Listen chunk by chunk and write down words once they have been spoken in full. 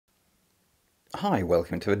Hi,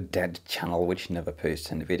 welcome to a dead channel which never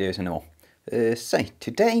posts any videos anymore. So,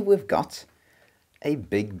 today we've got a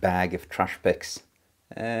big bag of trash picks.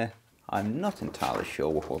 I'm not entirely sure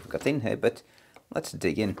what we've got in here, but let's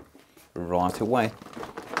dig in right away.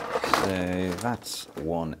 So, that's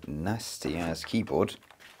one nasty ass keyboard.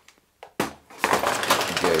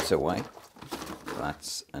 Goes away.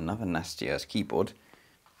 That's another nasty ass keyboard.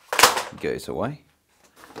 Goes away.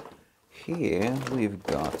 Here we've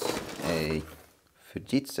got a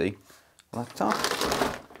Fujitsu laptop,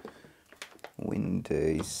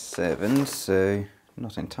 Windows 7, so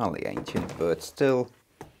not entirely ancient, but still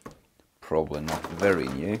probably not very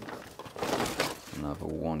new. Another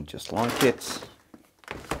one just like it.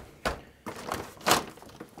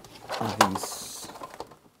 These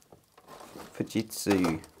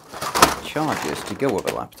Fujitsu chargers to go with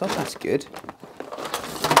a laptop, that's good.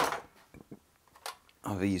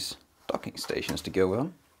 These docking stations to go with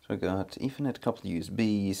them. So we've got Ethernet, couple of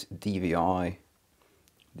USBs, DVI,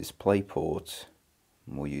 DisplayPort,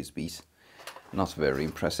 more USBs. Not very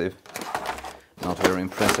impressive. Not very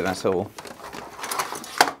impressive at all.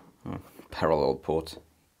 Parallel port.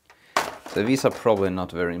 So these are probably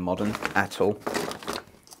not very modern at all.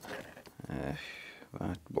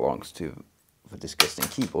 That belongs to the disgusting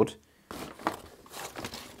keyboard.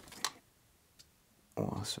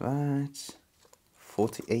 What's that?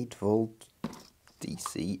 48 volt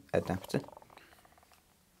DC adapter.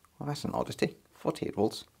 Well, that's an oddity. 48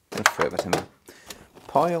 volts. Let's throw that in the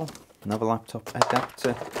pile. Another laptop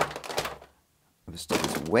adapter. The stuff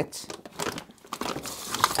is wet.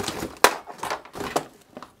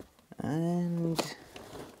 And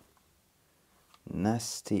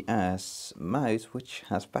nasty ass mouse which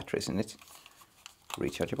has batteries in it.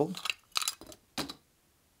 Rechargeable.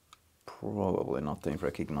 Probably not going to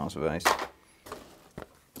recognize those.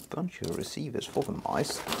 Bunch of receivers for the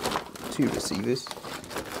mice. 2 receivers.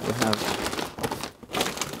 We have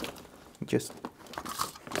just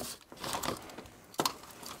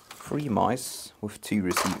 3 mice with 2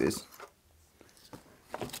 receivers.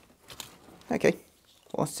 Okay,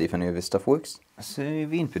 let's see if any of this stuff works. So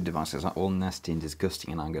the input devices are all nasty and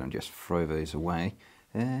disgusting, and I'm going to just throw those away.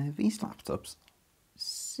 These laptops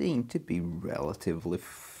seem to be relatively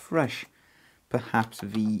fresh. Perhaps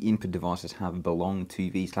the input devices have belonged to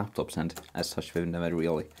these laptops, and as such they've never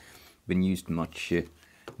really been used much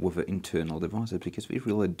with the internal devices, because they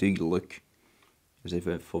really do look as if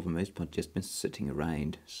they've for the most part just been sitting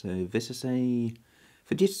around. So this is a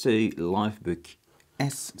Fujitsu Livebook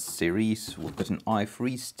S series. We've got an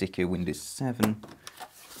i3 sticker, Windows 7,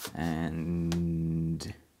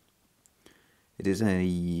 and it is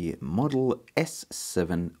a model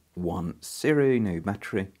S710, no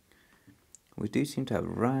battery. We do seem to have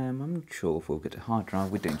RAM. I'm not sure if we'll get a hard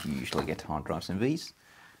drive. We don't usually get hard drives in these.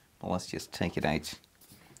 But let's just take it out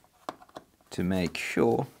to make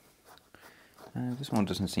sure. This one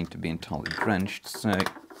doesn't seem to be entirely drenched, so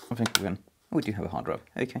I think we're going to... Oh, we do have a hard drive.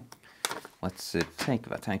 Okay. Let's take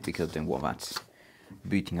that out, because I don't want that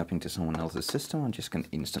booting up into someone else's system. I'm just going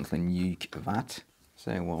to instantly nuke that.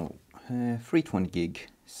 So, well, 320 gig,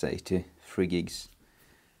 say to 3 gigs.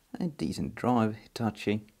 A decent drive,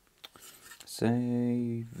 Hitachi. So,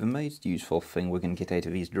 the most useful thing we're going to get out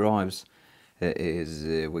of these drives is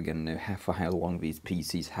we're going to know for how long these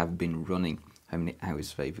PCs have been running, how many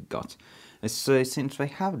hours they've got. So, since they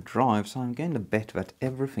have drives, I'm going to bet that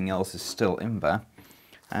everything else is still in there.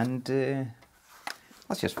 And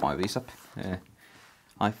let's just fire these up.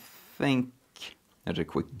 I think, as a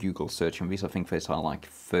quick Google search on these, I think these are like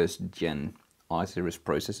first gen i-series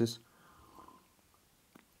processors.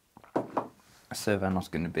 So they're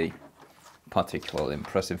not going to be particularly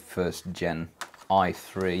impressive. First gen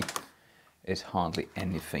i3 is hardly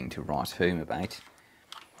anything to write home about.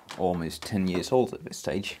 Almost 10 years old at this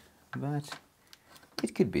stage, but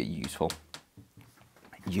it could be a useful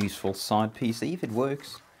side PC if it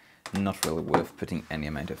works. Not really worth putting any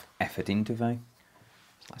amount of effort into though.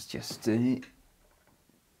 So let's just get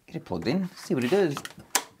it plugged in, see what it does.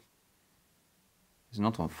 It's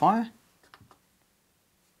not on fire.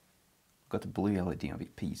 Got a blue LED on the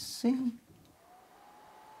PC.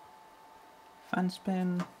 Fan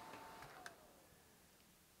spin.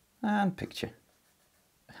 And picture.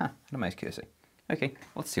 Ha, and a mouse cursor. Okay,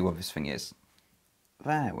 let's see what this thing is.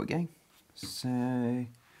 There we go. So,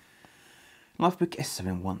 Livebook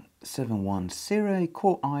S710,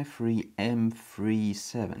 Core i3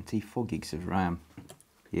 M370, 4 gigs of RAM.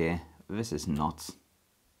 Yeah, this is not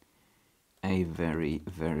a very,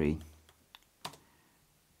 very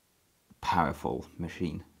powerful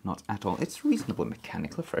machine. Not at all. It's reasonably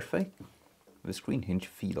mechanically fresh though. The screen hinge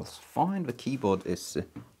feels fine. The keyboard is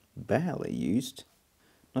barely used.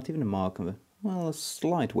 Not even a mark of a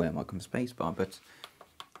slight wear mark on the spacebar, but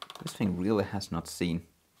this thing really has not seen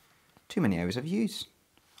too many hours of use.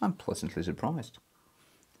 I'm pleasantly surprised.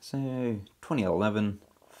 So 2011,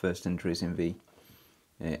 first entries in the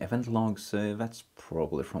event log, so that's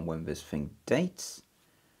probably from when this thing dates.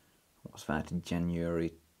 What's that,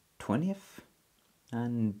 January 20th?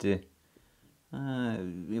 And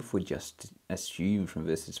if we just assume from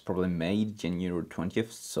this, it's probably made January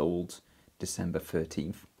 20th, sold December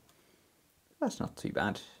 13th. That's not too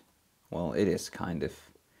bad. Well, it is kind of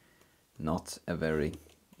not a very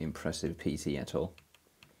impressive PC at all.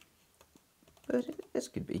 But this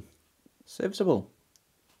could be serviceable.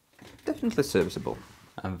 Definitely serviceable.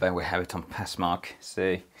 And then we have it on Passmark.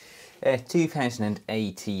 So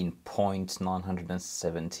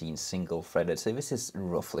 2018.917 single threaded. So this is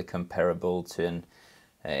roughly comparable to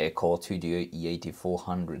an Core 2 Duo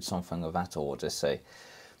E8400, something of that order. So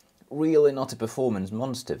really not a performance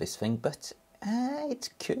monster, this thing, but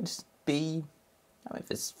it could be. I mean,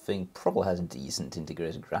 this thing probably has decent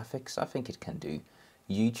integrated graphics. I think it can do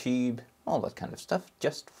YouTube, all that kind of stuff,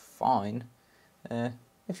 just fine,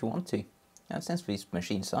 if you want to. And since these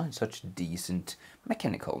machines are in such decent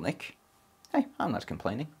mechanical nick, hey, I'm not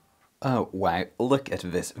complaining. Oh wow, look at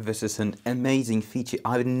this. This is an amazing feature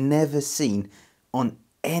I've never seen on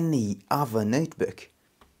any other notebook.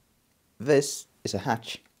 This is a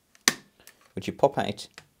hatch, which you pop out,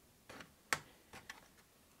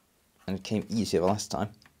 and it came easier the last time,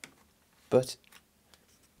 but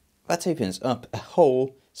that opens up a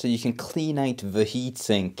hole so you can clean out the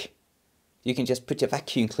heatsink. You can just put your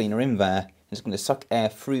vacuum cleaner in there, and it's going to suck air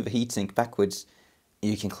through the heatsink backwards.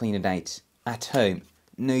 You can clean it out at home.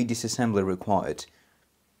 No disassembly required.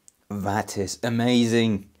 That is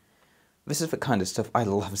amazing. This is the kind of stuff I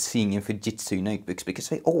love seeing in Fujitsu notebooks, because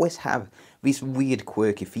they always have these weird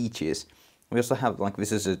quirky features. We also have, like,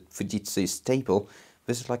 this is a Fujitsu staple.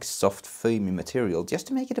 This is like soft foamy material, just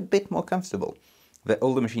to make it a bit more comfortable. The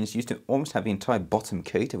older machines used to almost have the entire bottom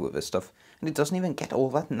coated with this stuff, and it doesn't even get all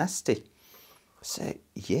that nasty. So,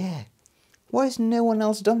 yeah. Why has no one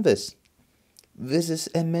else done this? This is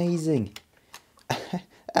amazing.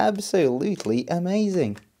 Absolutely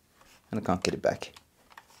amazing. And I can't get it back.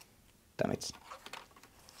 Damn it.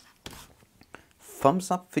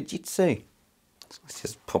 Thumbs up Fujitsu. So let's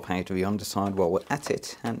just pop out of the underside while we're at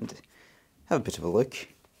it and have a bit of a look.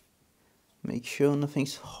 Make sure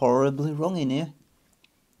nothing's horribly wrong in here.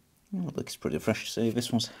 Oh, it looks pretty fresh. So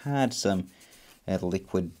this one's had some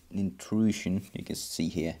liquid intrusion. You can see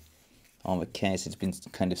here on the case it's been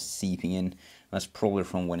kind of seeping in. That's probably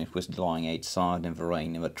from when it was lying outside in the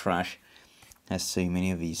rain in the trash, as so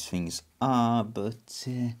many of these things are, but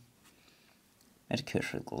at a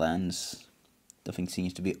cursory glance nothing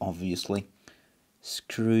seems to be obviously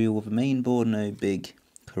screw with the main board. No big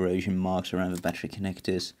corrosion marks around the battery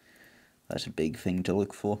connectors. That's a big thing to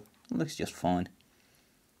look for. It looks just fine.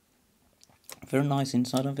 Very nice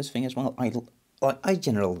inside of this thing as well. I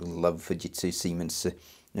generally love Fujitsu Siemens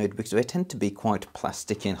notebooks. They tend to be quite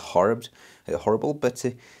plastic and horrible, but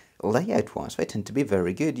layout-wise they tend to be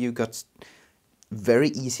very good. You've got very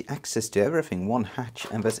easy access to everything. One hatch,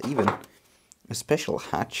 and there's even a special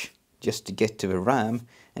hatch just to get to the RAM,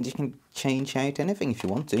 and you can change out anything if you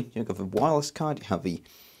want to. You've got the wireless card, you have the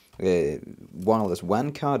wireless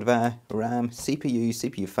WAN card there, RAM,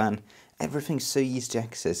 CPU fan. Everything's so easy to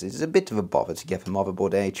access. It's a bit of a bother to get the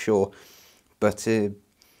motherboard out, sure, but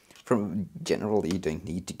from generally you don't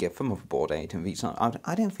need to get the motherboard out. And these,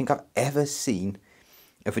 I don't think I've ever seen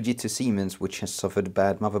a Fujitsu Siemens which has suffered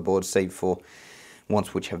bad motherboards, save for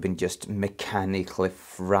ones which have been just mechanically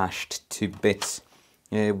thrashed to bits.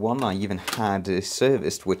 One I even had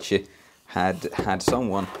serviced, which had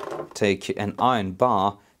someone take an iron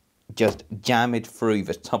bar, just jam it through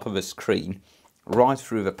the top of the screen, right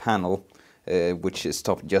through the panel, which is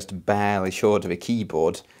stopped just barely short of the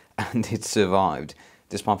keyboard, and it survived.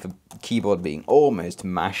 Despite the keyboard being almost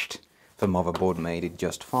mashed, the motherboard made it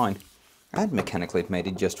just fine. And mechanically it made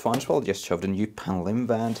it just fine as well. Just shoved a new panel in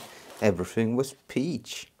there and everything was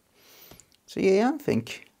peach. So yeah, I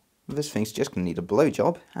think this thing's just going to need a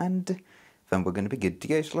blowjob, and then we're going to be good to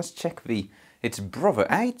go. So let's check its brother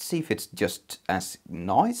out, see if it's just as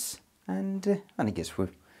nice, and I guess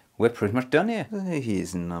we're pretty much done here. So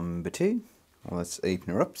here's number 2. Let's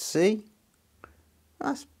open her up, see.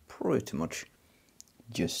 That's pretty much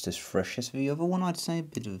just as fresh as the other one, I'd say. A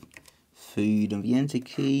bit of food on the enter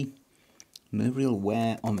key. No real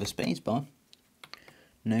wear on the spacebar.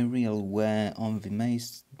 No real wear on the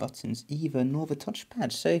mouse buttons either, nor the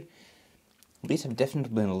touchpad. So these have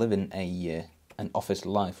definitely been living an office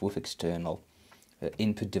life with external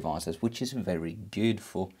input devices, which is very good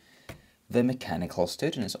for the mechanical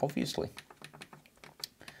sturdiness, obviously.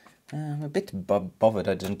 I'm a bit bothered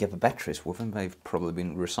I didn't get the batteries with them. They've probably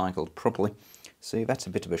been recycled properly. So that's a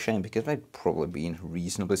bit of a shame, because they'd probably been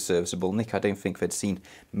reasonably serviceable. Nick, I don't think they'd seen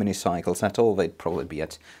many cycles at all. They'd probably be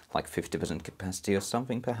at like 50% capacity or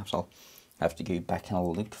something. Perhaps I'll have to go back and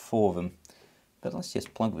I'll look for them. But let's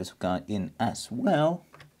just plug this guy in as well.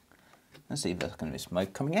 Let's see if there's going to be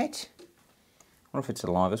smoke coming out. Or if it's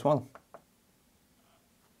alive as well.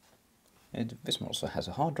 This one also has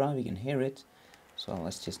a hard drive, you can hear it. So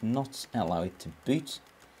let's just not allow it to boot.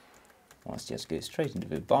 Let's just go straight into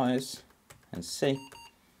the BIOS and see.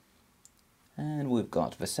 And we've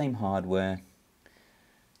got the same hardware,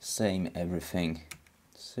 same everything.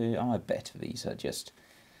 So I bet these are just,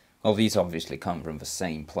 well, these obviously come from the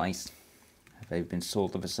same place. They've been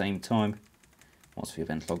sold at the same time. What's the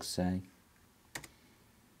event log say?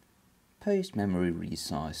 Post memory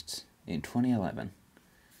resized in 2011.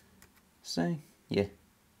 So, yeah,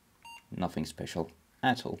 nothing special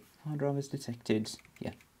at all. Hard drive is detected.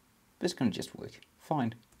 Yeah, this can just work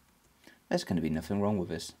fine. There's going to be nothing wrong with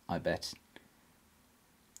this, I bet.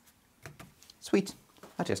 Sweet.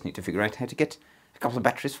 I just need to figure out how to get a couple of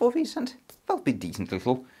batteries for these, and they'll be decent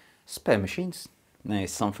little spare machines. Now,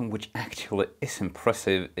 something which actually is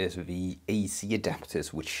impressive is the AC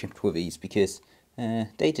adapters which shipped with these, because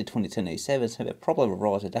dated 2010-07 have a problem with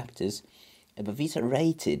right adapters, but these are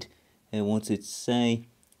rated, what's it say,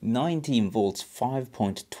 19 volts,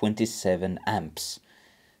 5.27 amps.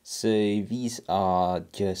 So these are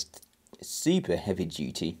just super heavy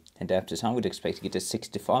duty adapters. I would expect to get a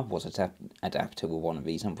 65 watt adapter with one of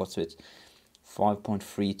these, and what's it,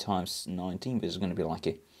 5.3 times 19, this is going to be like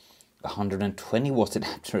a 120 watt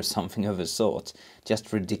adapter or something of a sort.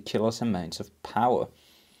 Just ridiculous amounts of power.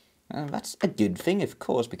 That's a good thing, of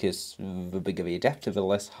course, because the bigger the adapter, the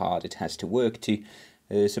less hard it has to work to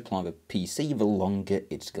supply the PC. The longer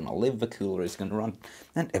it's going to live, the cooler it's going to run,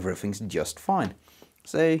 and everything's just fine.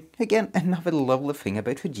 So, again, another lovely thing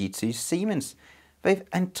about Fujitsu Siemens. They've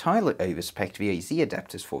entirely overspec'd the AC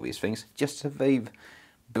adapters for these things, just so they've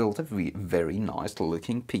built a very nice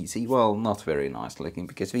looking PC. Well, not very nice looking,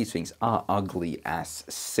 because these things are ugly as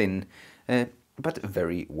sin, but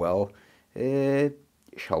very well,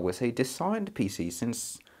 shall we say, designed PCs,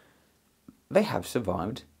 since they have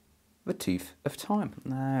survived the tooth of time.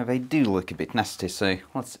 Now, they do look a bit nasty, so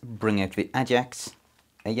let's bring out the Ajax.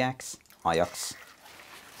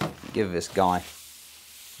 Give this guy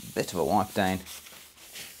a bit of a wipe down.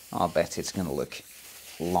 I'll bet it's going to look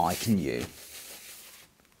like new.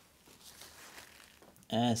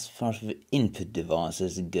 As far as the input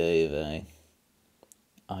devices go, though,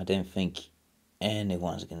 I don't think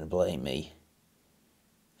anyone's going to blame me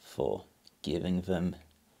for giving them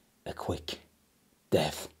a quick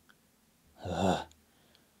death. Ugh.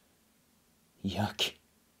 Yuck.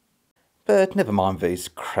 But never mind those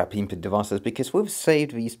crap input devices, because we've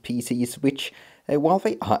saved these PCs which, while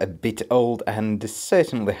they are a bit old and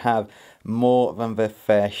certainly have more than their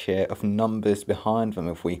fair share of numbers behind them,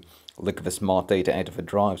 if we look at the smart data out of the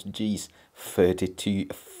drives, geez,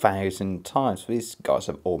 32,000 times. These guys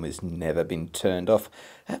have almost never been turned off.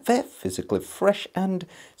 They're physically fresh and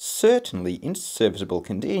certainly in serviceable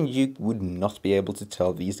condition. You would not be able to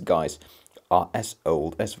tell these guys are as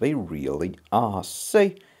old as they really are.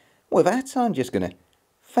 So, with that, I'm just going to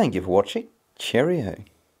thank you for watching. Cheerio.